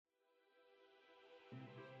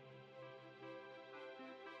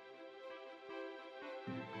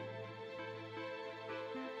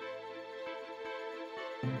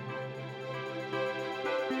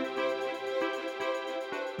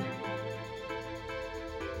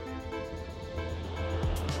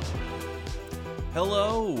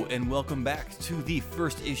Hello, and welcome back to the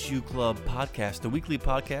First Issue Club podcast, a weekly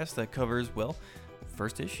podcast that covers, well,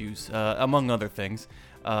 first issues, among other things.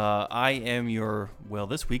 I am your,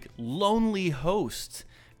 this week, lonely host,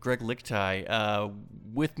 Greg Lichtai.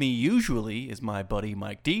 With me usually is my buddy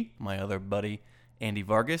Mike D, my other buddy Andy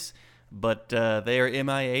Vargas, but they are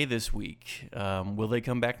MIA this week. Will they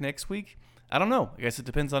come back next week? I don't know. I guess it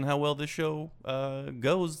depends on how well this show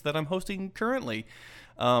goes that I'm hosting currently.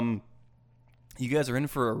 You guys are in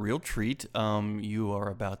for a real treat. You are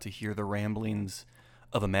about to hear the ramblings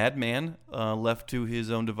of a madman left to his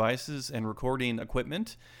own devices and recording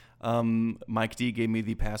equipment. Mike D gave me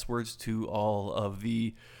the passwords to all of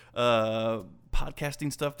the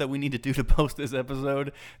podcasting stuff that we need to do to post this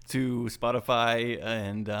episode to Spotify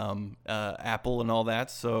and Apple and all that.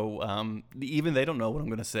 So even they don't know what I'm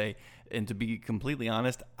going to say. And to be completely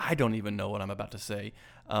honest, I don't even know what I'm about to say.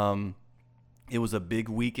 It was a big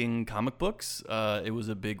week in comic books. It was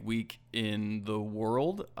a big week in the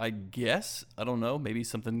world, I guess. I don't know. Maybe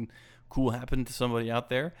something cool happened to somebody out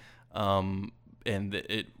there, and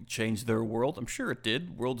it changed their world. I'm sure it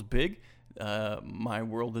did. World's big. My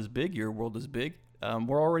world is big. Your world is big.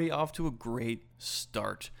 We're already off to a great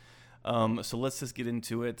start. So let's just get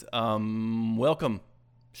into it. Welcome.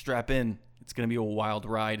 Strap in. It's going to be a wild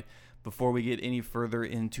ride. Before we get any further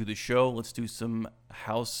into the show, let's do some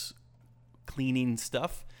house cleaning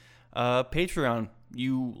stuff. Patreon,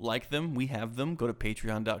 you like them, we have them. Go to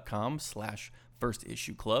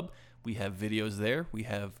patreon.com/firstissueclub. We have videos there. We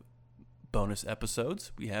have bonus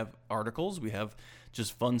episodes. We have articles. We have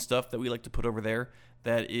just fun stuff that we like to put over there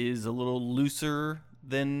that is a little looser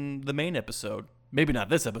than the main episode. Maybe not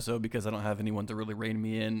this episode because I don't have anyone to really rein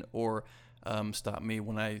me in or stop me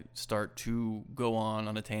when I start to go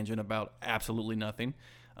on a tangent about absolutely nothing.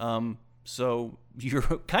 So you're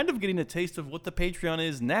kind of getting a taste of what the Patreon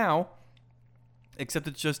is now, except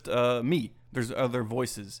it's just me. There's other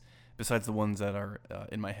voices besides the ones that are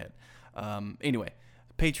in my head. Anyway,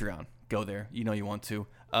 Patreon, go there. You know you want to.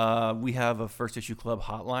 We have a First Issue Club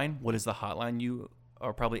hotline. What is the hotline, you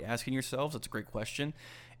are probably asking yourselves? That's a great question.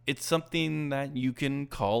 It's something that you can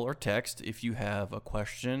call or text if you have a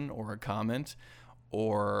question or a comment,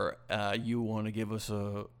 or you want to give us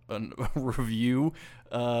a review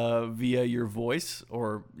via your voice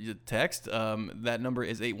or your text. That number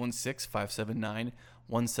is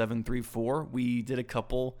 816-579-1734. We did a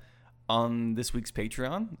couple on this week's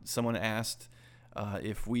Patreon. Someone asked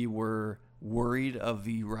if we were worried of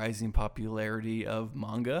the rising popularity of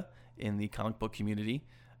manga in the comic book community.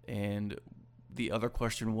 And the other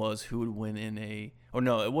question was who would win in a... Oh,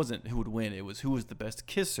 no, it wasn't who would win. It was who was the best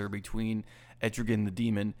kisser between Etrigan the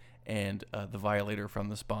Demon and the Violator from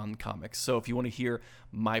the Spawn comics. So if you want to hear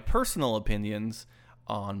my personal opinions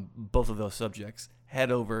on both of those subjects, head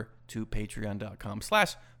over to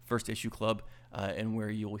patreon.com/firstissueclub and where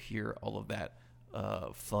you'll hear all of that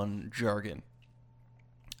fun jargon.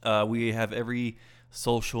 We have every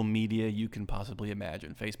social media you can possibly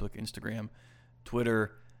imagine. Facebook, Instagram,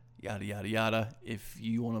 Twitter, yada, yada, yada. If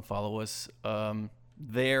you want to follow us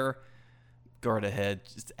there, go right ahead,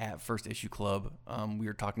 just at First Issue Club. We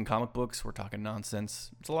are talking comic books. We're talking nonsense.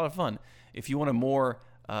 It's a lot of fun. If you want a more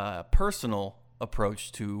personal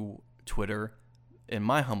approach to Twitter, in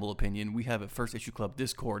my humble opinion, we have a First Issue Club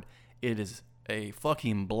Discord. It is a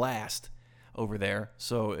fucking blast over there.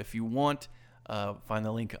 So if you want, find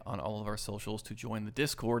the link on all of our socials to join the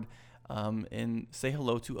Discord and say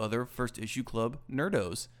hello to other First Issue Club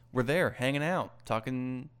nerdos. We're there hanging out,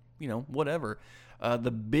 talking, whatever.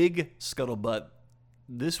 The big scuttlebutt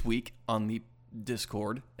this week on the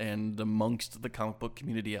Discord and amongst the comic book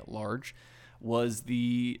community at large was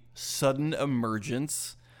the sudden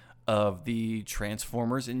emergence of the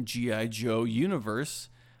Transformers and G.I. Joe universe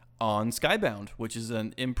on Skybound, which is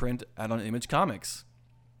an imprint out on Image Comics.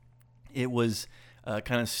 It was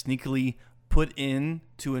kind of sneakily put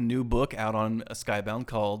into a new book out on Skybound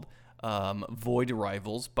called Void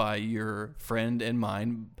Rivals by your friend and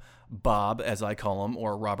mine, Bob, as I call him,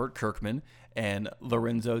 or Robert Kirkman, and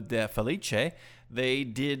Lorenzo De Felice. They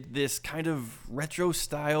did this kind of retro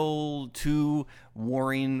style, two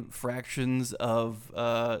warring fractions of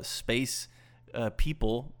space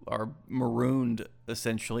people are marooned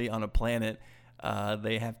essentially on a planet.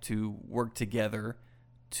 They have to work together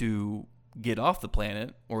to get off the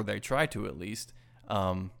planet, or they try to at least.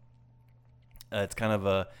 It's kind of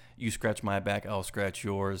a you scratch my back, I'll scratch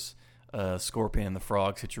yours, Scorpion and the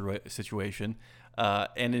Frog situation.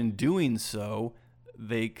 And in doing so,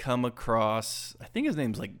 they come across, I think his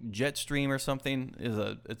name's like Jetstream or something.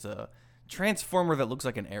 It's a transformer that looks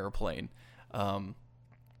like an airplane.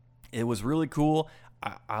 It was really cool.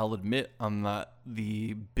 I'll admit I'm not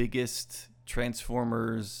the biggest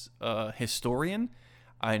Transformers historian.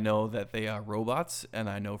 I know that they are robots, and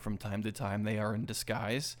I know from time to time they are in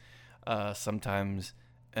disguise. Sometimes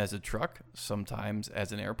as a truck, sometimes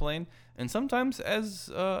as an airplane, and sometimes as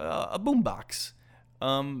a boombox.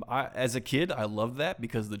 As a kid, I loved that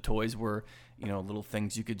because the toys were, little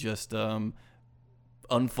things you could just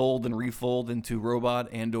unfold and refold into robot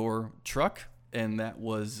and or truck, and that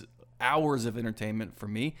was hours of entertainment for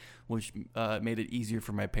me, which made it easier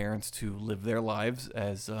for my parents to live their lives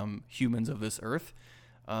as humans of this earth.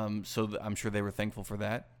 So I'm sure they were thankful for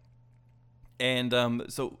that. And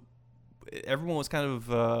so everyone was kind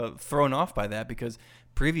of thrown off by that because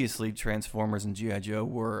previously Transformers and G.I. Joe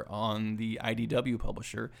were on the IDW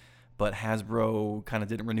publisher, but Hasbro kind of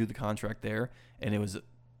didn't renew the contract there, and it was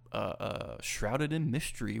shrouded in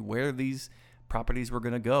mystery where these properties were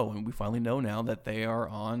going to go. And we finally know now that they are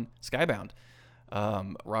on Skybound.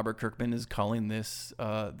 Robert Kirkman is calling this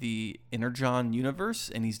the Energon universe,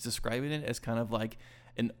 and he's describing it as kind of like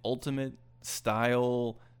an Ultimate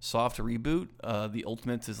style soft reboot. The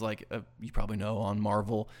Ultimates is like you probably know on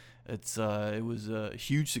Marvel. It was a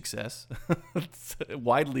huge success. It's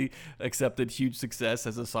widely accepted huge success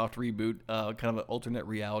as a soft reboot, kind of an alternate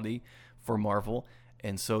reality for Marvel.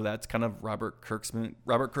 And so that's kind of Robert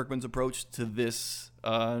Kirkman's approach to this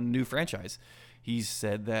new franchise. He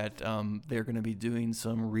said that they're going to be doing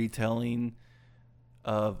some retelling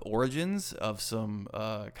of origins of some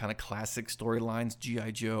kind of classic storylines,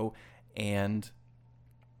 G.I. Joe and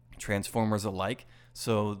Transformers alike.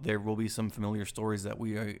 So there will be some familiar stories that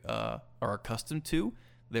we are accustomed to.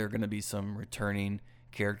 There are going to be some returning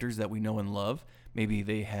characters that we know and love. Maybe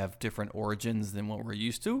they have different origins than what we're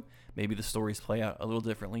used to. Maybe the stories play out a little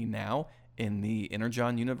differently now in the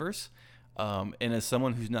Energon universe. And as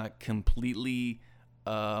someone who's not completely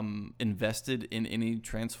invested in any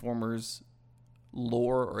Transformers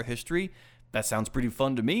lore or history, that sounds pretty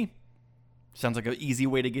fun to me. Sounds like an easy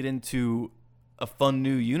way to get into a fun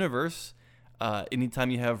new universe.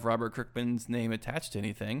 Anytime you have Robert Kirkman's name attached to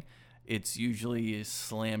anything, it's usually a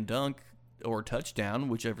slam dunk or touchdown,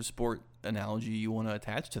 whichever sport analogy you want to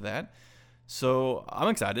attach to that. So I'm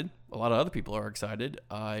excited. A lot of other people are excited.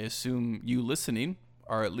 I assume you listening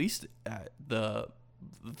are at least at the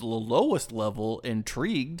lowest level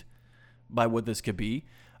intrigued by what this could be.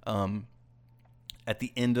 At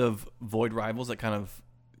the end of Void Rivals, that kind of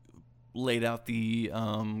laid out the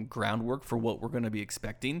groundwork for what we're going to be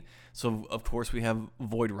expecting. So, of course, we have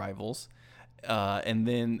Void Rivals. And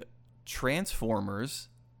then Transformers,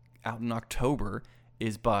 out in October,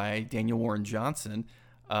 is by Daniel Warren Johnson.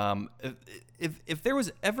 If there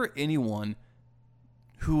was ever anyone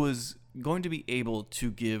who was going to be able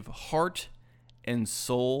to give heart and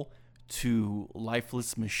soul to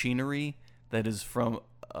lifeless machinery that is from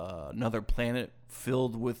another planet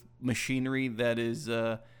filled with machinery that is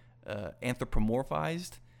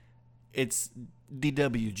anthropomorphized, it's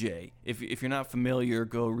DWJ. If you're not familiar,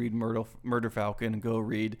 go read Murder Falcon, go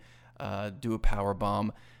read Do a Power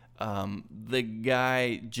Bomb. The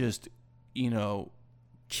guy just,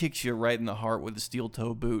 kicks you right in the heart with a steel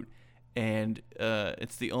toe boot, and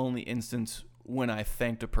it's the only instance when I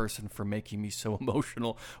thanked a person for making me so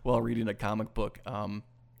emotional while reading a comic book.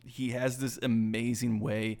 He has this amazing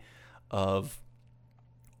way of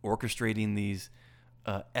orchestrating these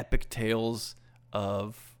epic tales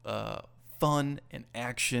of fun and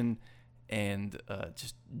action and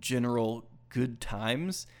just general good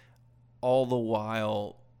times, all the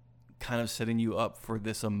while kind of setting you up for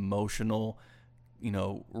this emotional,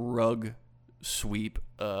 rug sweep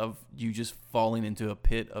of you just falling into a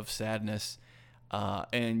pit of sadness,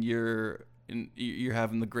 and you're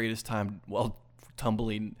having the greatest time while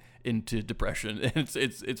tumbling into depression.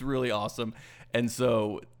 It's really awesome. And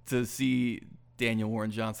so to see Daniel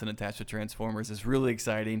Warren Johnson attached to Transformers is really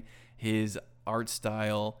exciting. His art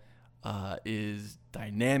style is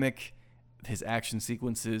dynamic. His action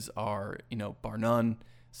sequences are, bar none.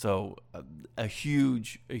 So a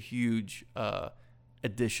huge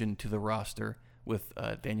addition to the roster with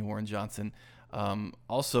Daniel Warren Johnson.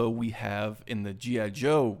 Also, we have in the G.I.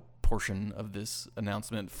 Joe portion of this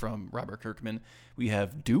announcement from Robert Kirkman, we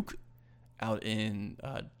have Duke out in,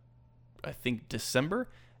 I think, December.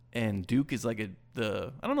 And Duke is like I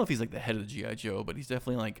don't know if he's like the head of the G.I. Joe, but he's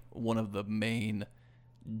definitely like one of the main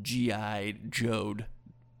G.I. Joe'd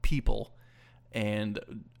people. And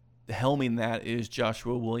helming that is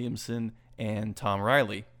Joshua Williamson and Tom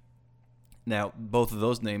Riley. Now, both of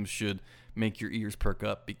those names should make your ears perk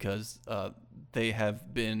up because they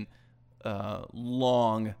have been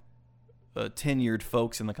long tenured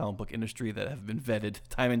folks in the comic book industry that have been vetted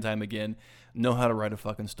time and time again, know how to write a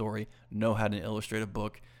fucking story, know how to illustrate a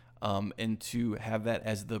book, and to have that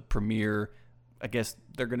as the premiere, I guess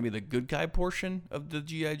they're going to be the good guy portion of the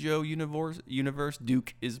G.I. Joe universe.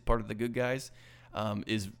 Duke is part of the good guys,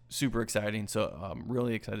 is super exciting. So I'm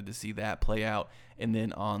really excited to see that play out. And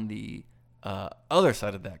then on the other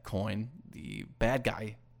side of that coin, the bad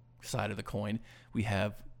guy side of the coin, we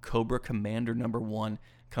have Cobra Commander #1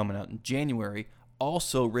 coming out in January,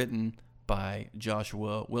 also written by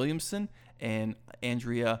Joshua Williamson and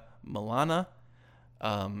Andrea Milana.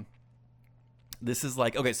 This is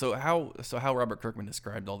like, okay, so how Robert Kirkman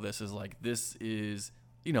described all this is like, this is,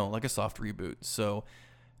 like a soft reboot. So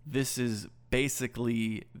this is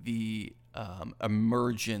basically the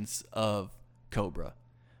emergence of Cobra.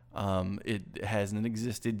 It hasn't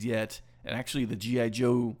existed yet, and actually the G.I.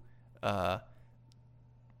 Joe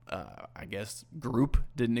I guess group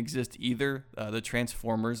didn't exist either. The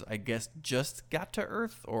Transformers, I guess, just got to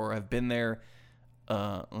Earth or have been there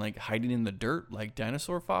like hiding in the dirt like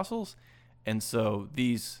dinosaur fossils. And so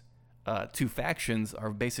these two factions are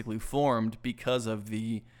basically formed because of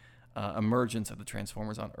the emergence of the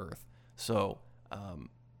Transformers on Earth. So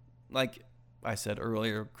like I said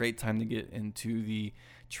earlier, great time to get into the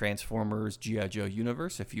Transformers G.I. Joe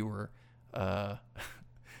universe if you were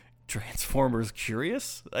Transformers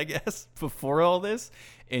curious, I guess, before all this,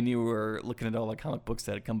 and you were looking at all the comic books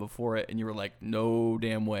that had come before it, and you were like, no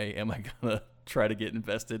damn way am I gonna try to get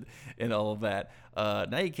invested in all of that.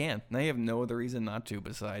 Now you can. Now you have no other reason not to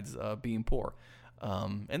besides being poor,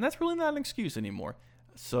 and that's really not an excuse anymore.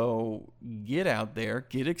 So get out there,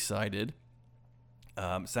 get excited.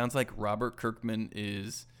 Sounds like Robert Kirkman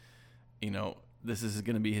is, this is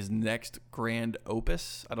going to be his next grand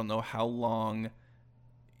opus. I don't know how long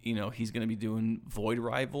he's going to be doing Void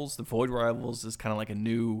Rivals. The Void Rivals is kind of like a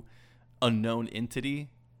new unknown entity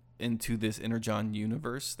into this Energon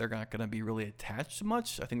universe. They're not going to be really attached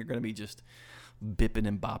much. I think they're going to be just bipping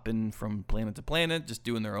and bopping from planet to planet, just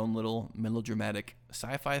doing their own little melodramatic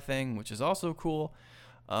sci-fi thing, which is also cool.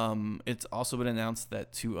 It's also been announced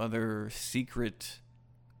that 2 other secret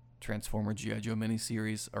Transformer G.I. Joe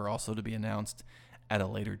miniseries are also to be announced at a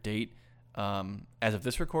later date. As of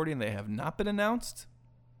this recording, they have not been announced.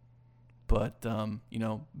 But,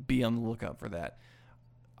 be on the lookout for that.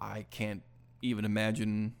 I can't even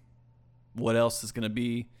imagine what else is going to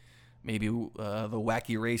be. Maybe the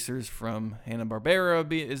Wacky Racers from Hanna-Barbera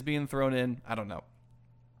is being thrown in. I don't know.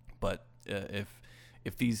 But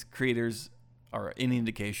if these creators are any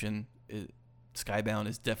indication, Skybound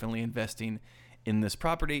is definitely investing in this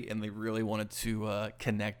property, and they really wanted to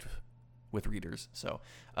connect with readers. So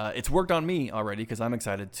it's worked on me already because I'm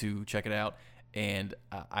excited to check it out. And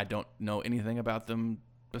I don't know anything about them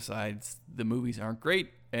besides the movies aren't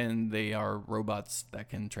great, and they are robots that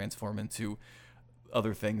can transform into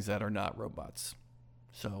other things that are not robots.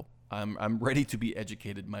 So I'm ready to be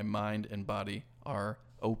educated. My mind and body are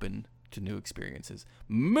open to new experiences.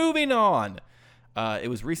 Moving on. It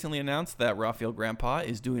was recently announced that Raphael Grandpa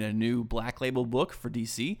is doing a new Black Label book for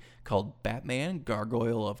DC called Batman: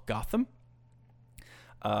 Gargoyle of Gotham.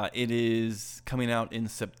 It is coming out in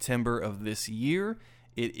September of this year.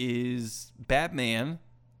 It is Batman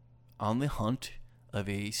on the hunt of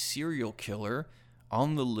a serial killer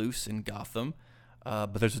on the loose in Gotham.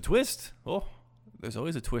 But there's a twist. Oh, there's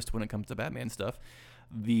always a twist when it comes to Batman stuff.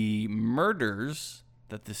 The murders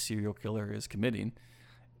that this serial killer is committing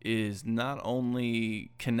is not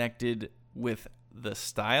only connected with the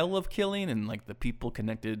style of killing and like the people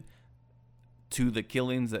connected to the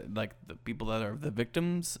killings, that like the people that are the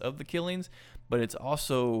victims of the killings, but it's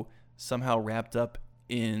also somehow wrapped up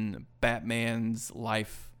in Batman's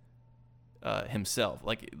life himself.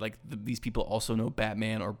 These people also know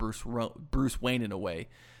Batman or Bruce Wayne in a way.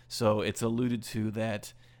 So it's alluded to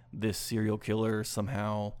that this serial killer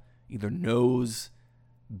somehow either knows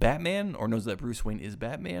Batman or knows that Bruce Wayne is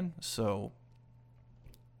Batman. So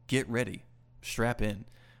get ready, strap in.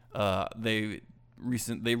 They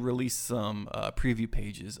released some preview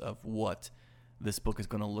pages of what this book is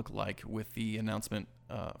going to look like with the announcement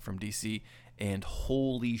from DC, and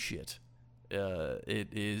holy shit, it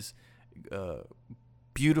is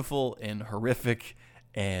beautiful and horrific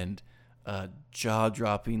and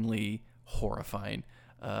jaw-droppingly horrifying.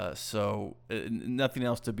 So nothing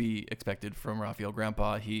else to be expected from Raphael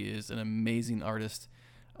Grandpa. He is an amazing artist,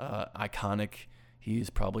 iconic. He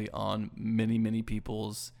is probably on many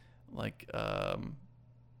people's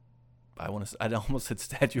I almost said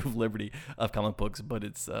Statue of Liberty of comic books, but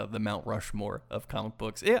it's the Mount Rushmore of comic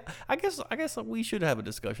books. Yeah, I guess we should have a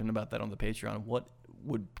discussion about that on the Patreon.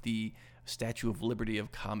 would the Statue of Liberty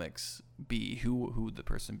of comics be? Who would the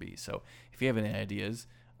person be? So if you have any ideas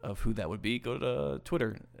of who that would be, go to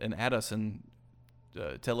Twitter and add us and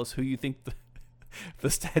tell us who you think the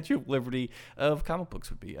Statue of Liberty of comic books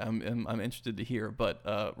would be. I'm interested to hear. But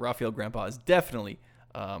Raphael Grandpa is definitely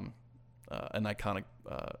an iconic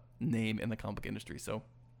name in the comic book industry. So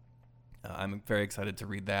I'm very excited to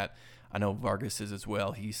read that. I know Vargas is as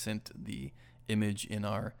well. He sent the image in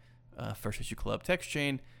our First Issue Club text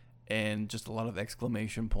chain, and just a lot of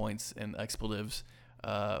exclamation points and expletives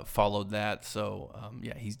followed that. So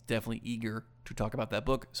yeah, he's definitely eager to talk about that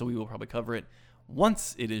book. So we will probably cover it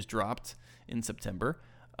once it is dropped in September.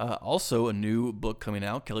 Also, a new book coming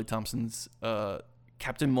out. Kelly Thompson's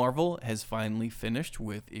Captain Marvel has finally finished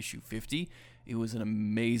with issue 50. It was an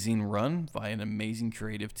amazing run by an amazing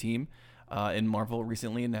creative team. And Marvel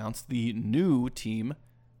recently announced the new team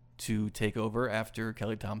to take over after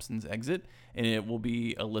Kelly Thompson's exit, and it will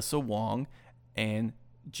be Alyssa Wong and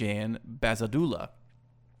Jan Bazadula.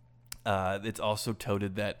 It's also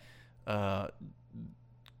touted that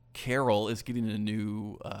Carol is getting a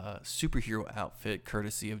new superhero outfit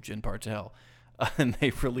courtesy of Jen Partel. And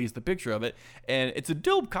they've released the picture of it, and it's a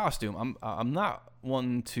dope costume. I'm not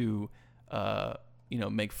one to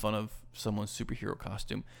make fun of someone's superhero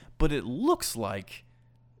costume, but it looks like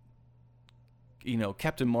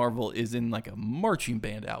Captain Marvel is in like a marching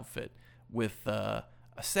band outfit with a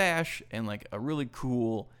sash and like a really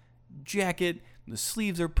cool jacket. The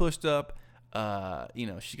sleeves are pushed up.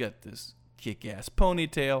 She got this kick-ass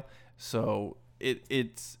ponytail. So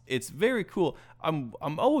it's very cool. I'm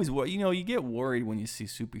always you get worried when you see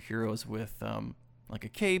superheroes with like a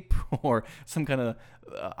cape or some kind of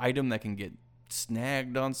item that can get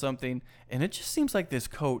snagged on something, and it just seems like this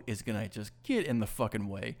coat is gonna just get in the fucking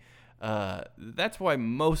way. That's why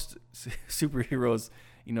most superheroes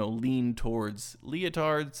lean towards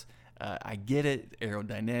leotards. I get it,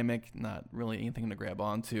 aerodynamic, not really anything to grab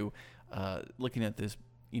onto. Looking at this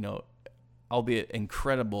albeit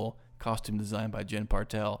incredible costume design by Jen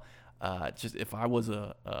Partel, just if I was an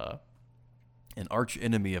arch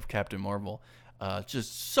enemy of Captain Marvel,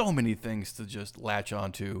 just so many things to just latch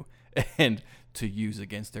onto and to use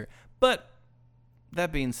against her. But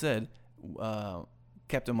that being said,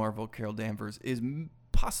 Captain Marvel, Carol Danvers, is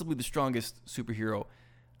possibly the strongest superhero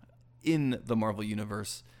in the Marvel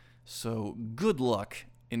Universe. So good luck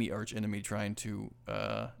any arch enemy trying to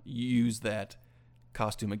use that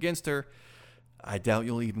costume against her. I doubt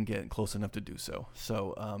you'll even get close enough to do so.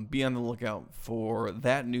 So be on the lookout for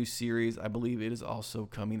that new series. I believe it is also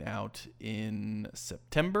coming out in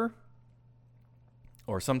September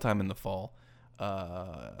or sometime in the fall.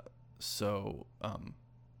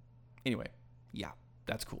 Anyway, yeah,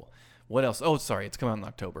 that's cool. What else? Oh, sorry, it's coming out in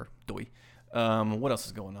October. Doi. What else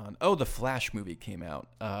is going on? Oh, the Flash movie came out.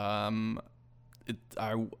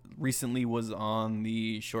 I recently was on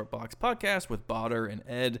the Shortbox podcast with Botter and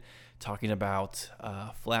Ed talking about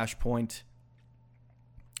Flashpoint,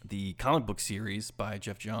 the comic book series by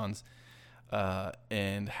Jeff Johns,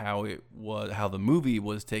 and how the movie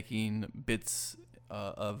was taking bits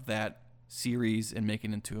of that series and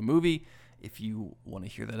making it into a movie. If you want to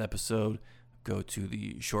hear that episode, go to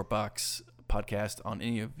the Shortbox podcast on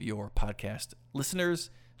any of your podcast listeners.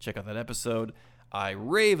 Check out that episode. I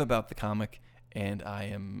rave about the comic, and I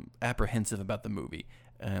am apprehensive about the movie.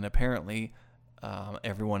 And apparently,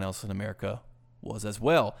 everyone else in America was as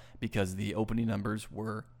well, because the opening numbers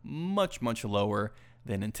were much, much lower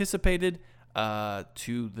than anticipated,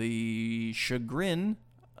 to the chagrin,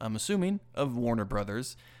 I'm assuming, of Warner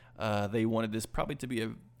Brothers. They wanted this probably to be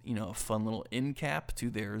a fun little end cap to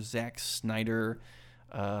their Zack Snyder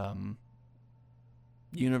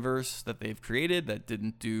universe that they've created that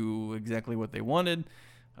didn't do exactly what they wanted.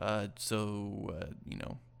 The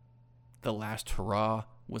Last Hurrah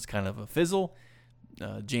was kind of a fizzle.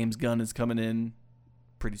 James Gunn is coming in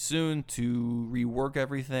pretty soon to rework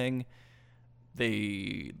everything.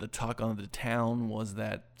 The talk on the town was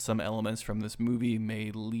that some elements from this movie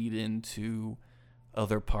may lead into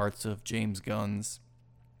other parts of James Gunn's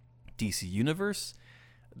DC universe.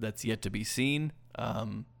 That's yet to be seen.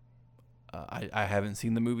 I haven't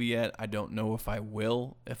seen the movie yet. I don't know if I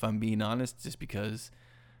will, if I'm being honest, just because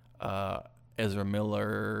Ezra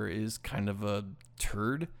Miller is kind of a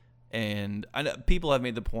turd. And I know people have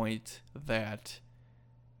made the point that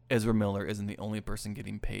Ezra Miller isn't the only person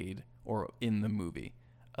getting paid or in the movie.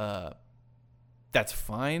 That's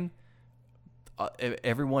fine.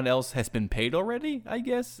 Everyone else has been paid already, I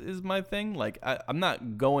guess, is my thing. Like, I'm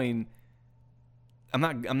not going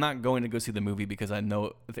to go see the movie because I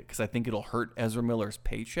think it'll hurt Ezra Miller's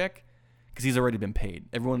paycheck, because he's already been paid.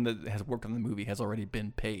 Everyone that has worked on the movie has already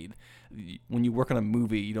been paid. When you work on a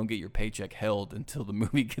movie, you don't get your paycheck held until the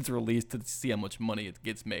movie gets released to see how much money it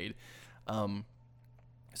gets made. So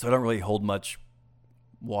I don't really hold much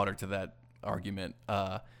water to that argument.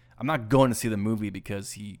 I'm not going to see the movie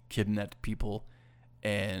because he kidnapped people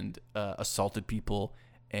and assaulted people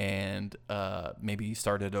and maybe he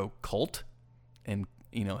started a cult and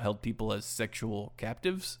held people as sexual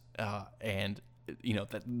captives. And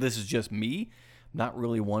that this is just me, not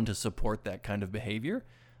really one to support that kind of behavior.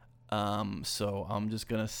 So I'm just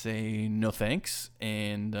gonna say no thanks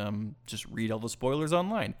and just read all the spoilers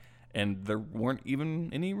online. And there weren't even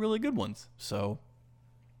any really good ones. So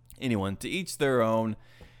anyone, to each their own.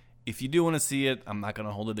 If you do want to see it, I'm not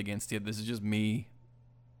gonna hold it against you. This is just me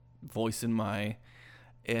voicing my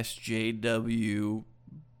SJW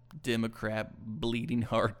Democrat bleeding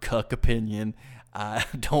heart cuck opinion. I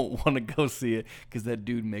don't want to go see it because that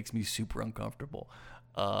dude makes me super uncomfortable.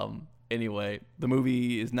 Anyway, the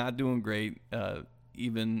movie is not doing great.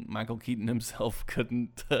 Even Michael Keaton himself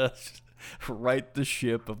couldn't right the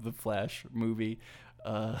ship of the Flash movie.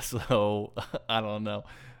 So I don't know.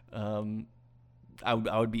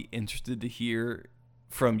 I would be interested to hear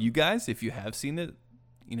from you guys if you have seen it.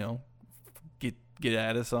 Get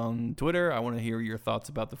at us on Twitter. I want to hear your thoughts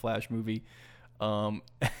about the Flash movie.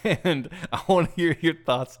 And I want to hear your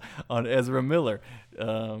thoughts on Ezra Miller.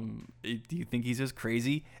 Do you think he's as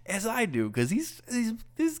crazy as I do? Because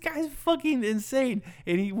this guy's fucking insane,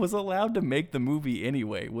 and he was allowed to make the movie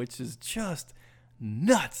anyway, which is just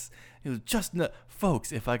nuts. It was just nuts,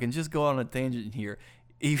 folks. If I can just go on a tangent here,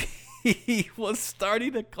 he was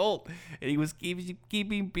starting a cult, and he was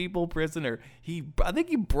keeping people prisoner. I think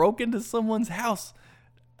he broke into someone's house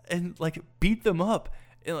and beat them up,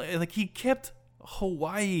 and he kept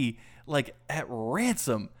Hawaii at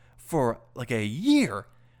ransom for a year.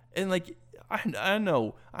 And I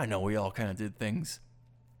know we all kind of did things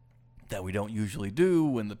that we don't usually do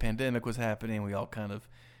when the pandemic was happening. We all kind of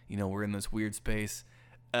were in this weird space.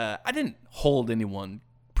 I didn't hold anyone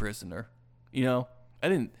prisoner. I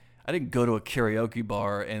didn't go to a karaoke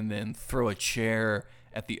bar and then throw a chair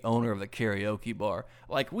at the owner of the karaoke bar.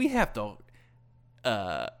 We have to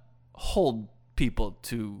hold people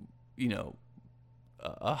to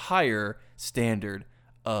a higher standard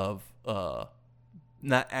of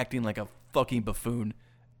not acting like a fucking buffoon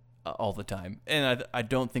all the time. And I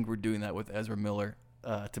don't think we're doing that with Ezra Miller,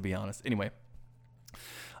 to be honest. Anyway,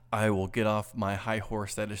 I will get off my high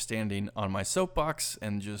horse that is standing on my soapbox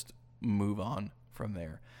and just move on from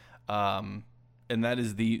there. And that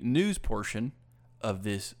is the news portion of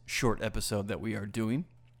this short episode that we are doing.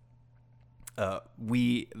 I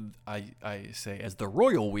say as the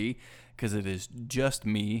royal we, because it is just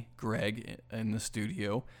me, Greg, in the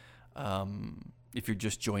studio. If you're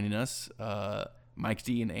just joining us, Mike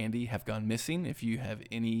D and Andy have gone missing. If you have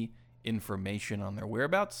any information on their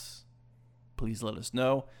whereabouts, please let us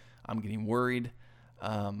know. I'm getting worried.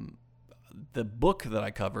 The book that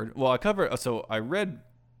I covered, so I read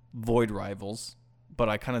Void Rivals, but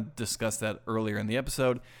I kind of discussed that earlier in the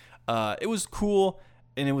episode. It was cool,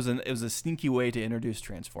 and it was a sneaky way to introduce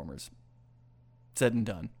Transformers. Said and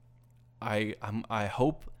done. I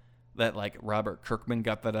hope that Robert Kirkman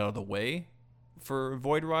got that out of the way for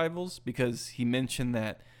Void Rivals, because he mentioned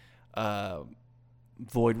that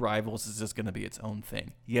Void Rivals is just going to be its own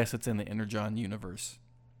thing. Yes, it's in the Energon universe,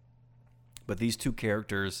 but these two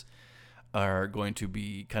characters are going to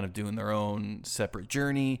be kind of doing their own separate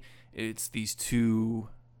journey. It's these two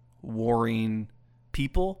warring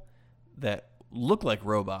people that look like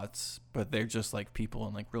robots, but they're just like people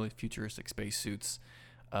in really futuristic spacesuits.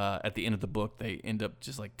 At the end of the book, they end up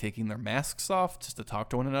just taking their masks off just to talk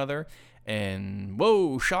to one another. And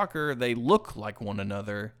whoa, shocker, they look like one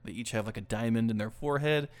another. They each have a diamond in their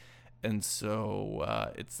forehead. And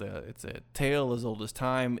so it's a tale as old as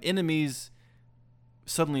time. Enemies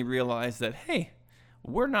suddenly realize that, hey,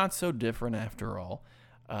 we're not so different after all.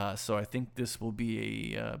 So I think this will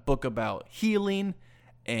be a book about healing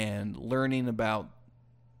and learning about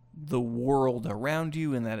the world around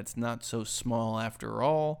you, and that it's not so small after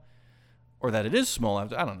all, or that it is small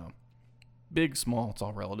after, I don't know. Big, small, it's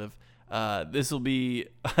all relative. This will be,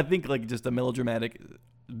 I think, just a melodramatic,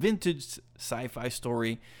 vintage sci-fi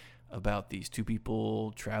story about these two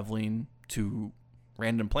people traveling to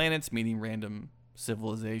random planets, meeting random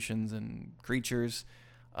civilizations and creatures.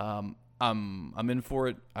 I'm in for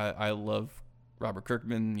it. I love Robert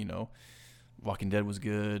Kirkman. Walking Dead was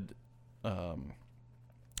good.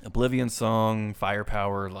 Oblivion Song,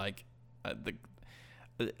 Firepower,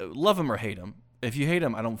 love him or hate him. If you hate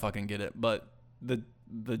him, I don't fucking get it. But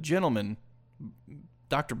the gentleman,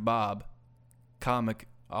 Dr. Bob,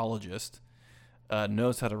 comicologist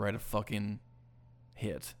knows how to write a fucking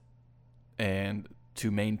hit, and to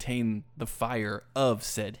maintain the fire of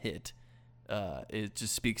said hit. It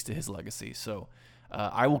just speaks to his legacy. So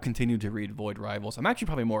I will continue to read Void Rivals. I'm actually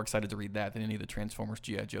probably more excited to read that than any of the Transformers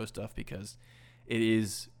G.I. Joe stuff, because it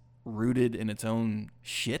is rooted in its own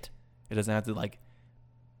shit. It doesn't have to like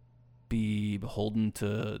be beholden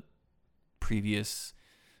to previous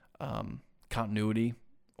continuity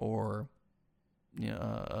or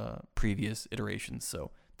previous iterations.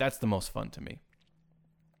 So that's the most fun to me.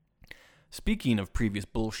 Speaking of previous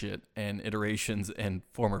bullshit and iterations and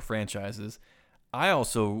former franchises, I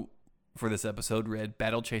also, for this episode, read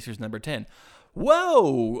Battle Chasers number 10.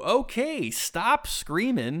 Whoa! Okay, stop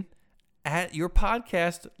screaming at your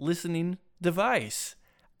podcast listening device.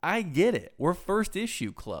 I get it. We're first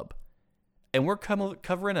issue club, and we're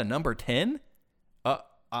covering a number 10.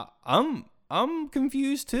 I'm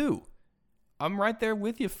confused too. I'm right there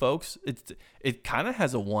with you, folks. It kind of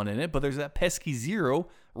has a 1 in it, but there's that pesky 0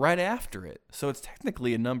 right after it. So it's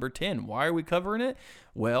technically a number 10. Why are we covering it?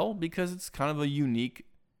 Well, because it's kind of a unique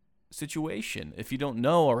situation. If you don't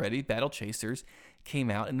know already, Battle Chasers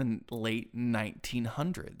came out in the late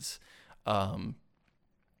 1900s.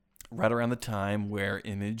 Right around the time where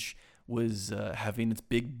Image was having its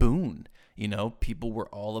big boon. You know, people were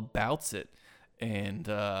all about it. And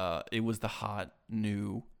it was the hot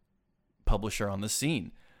new publisher on the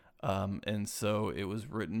scene. And so it was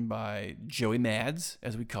written by Joey Mads,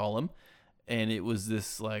 as we call him. And it was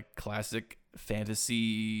this like classic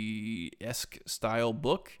fantasy-esque style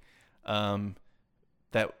book. Okay,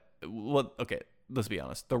 let's be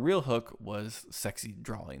honest. The real hook was sexy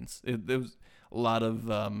drawings. There was a lot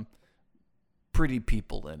of pretty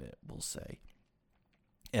people in it, we'll say.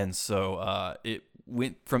 And so it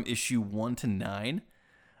went from issue 1 to 9.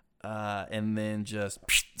 And then just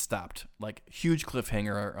stopped. Like huge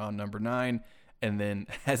cliffhanger on number 9, and then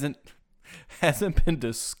hasn't been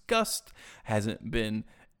discussed, hasn't been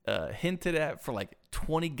hinted at for like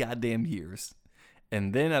 20 goddamn years.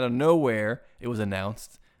 And then out of nowhere, it was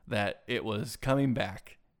announced that it was coming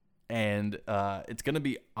back, and it's gonna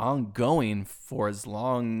be ongoing for as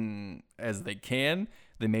long as they can.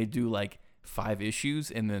 They may do like 5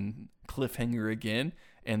 issues and then cliffhanger again.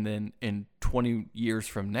 And then in 20 years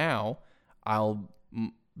from now, I'll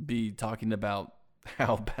be talking about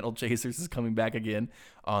how Battle Chasers is coming back again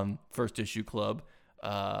on First Issue Club.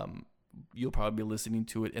 You'll probably be listening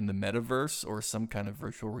to it in the metaverse or some kind of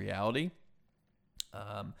virtual reality.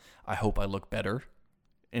 I hope I look better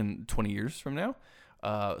in 20 years from now.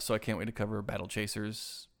 So I can't wait to cover Battle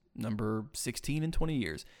Chasers number 16 in 20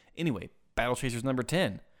 years. Anyway, Battle Chasers number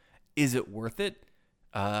 10. Is it worth it?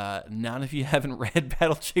 Not if you haven't read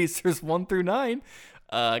Battle Chasers 1 through 9,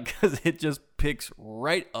 because it just picks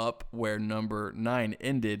right up where number 9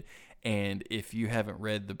 ended. And if you haven't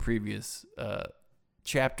read the previous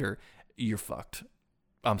chapter, you're fucked.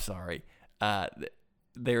 I'm sorry.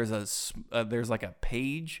 There's like a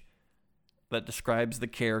page that describes the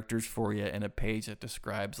characters for you, and a page that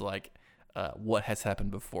describes like what has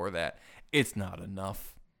happened before that. It's not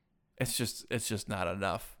enough. It's just not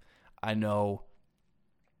enough. I know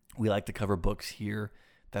we like to cover books here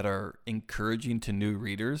that are encouraging to new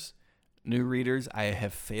readers. New readers, I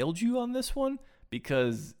have failed you on this one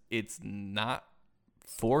because it's not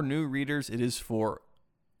for new readers. It is for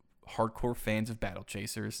hardcore fans of Battle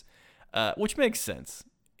Chasers, which makes sense.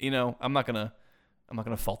 You know, I'm not gonna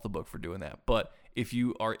fault the book for doing that. But if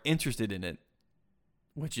you are interested in it,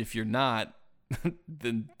 which if you're not,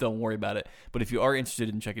 then don't worry about it. But if you are interested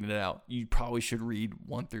in checking it out, you probably should read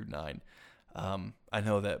 1 through 9. I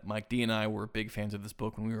know that Mike D and I were big fans of this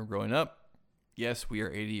book when we were growing up. Yes, we are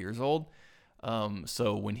 80 years old.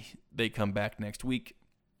 So when they come back next week,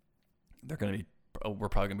 we're probably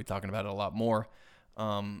going to be talking about it a lot more.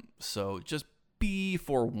 So just be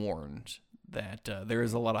forewarned that there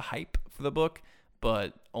is a lot of hype for the book,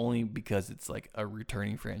 but only because it's like a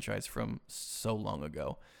returning franchise from so long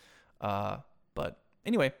ago. But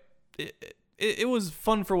anyway, it was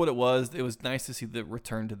fun for what it was. It was nice to see the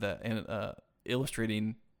return to the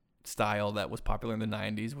illustrating style that was popular in the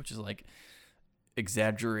 90s, which is like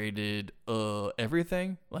exaggerated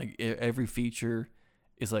everything. Like every feature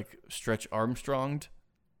is like Stretch Armstronged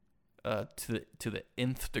to the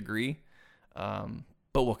nth degree.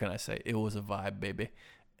 But what can I say? It was a vibe, baby.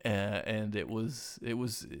 And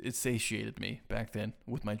it satiated me back then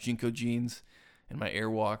with my Jinko jeans and my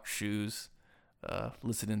Airwalk shoes,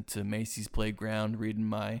 listening to Macy's Playground, reading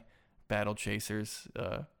my Battle Chasers.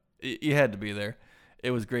 You had to be there.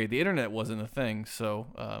 It was great. The internet wasn't a thing,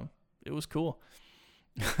 so it was cool.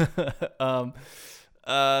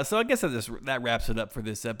 So I guess that wraps it up for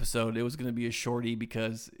this episode. It was going to be a shorty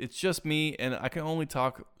because it's just me, and I can only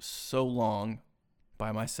talk so long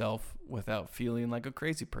by myself without feeling like a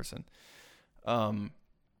crazy person.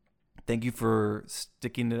 Thank you for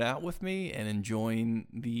sticking it out with me and enjoying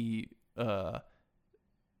the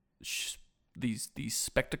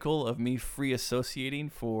spectacle of me free associating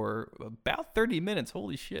for about 30 minutes.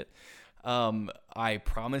 Holy shit. I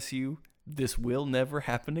promise you this will never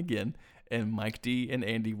happen again, and Mike D and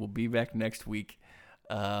Andy will be back next week.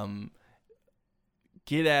 Get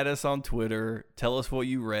at us on Twitter. Tell us what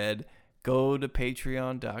you read. Go to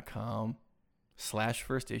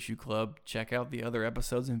patreon.com/firstissueclub. Check out the other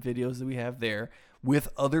episodes and videos that we have there with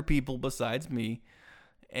other people besides me.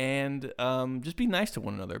 And just be nice to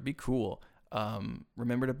one another. Be cool.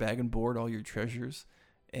 Remember to bag and board all your treasures.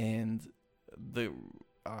 And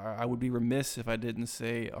I would be remiss if I didn't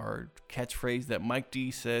say our catchphrase that Mike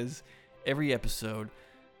D says every episode.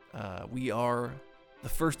 We are the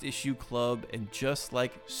First Issue Club, and just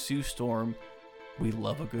like Sue Storm, we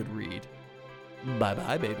love a good read.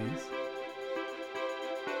 Bye-bye, babies.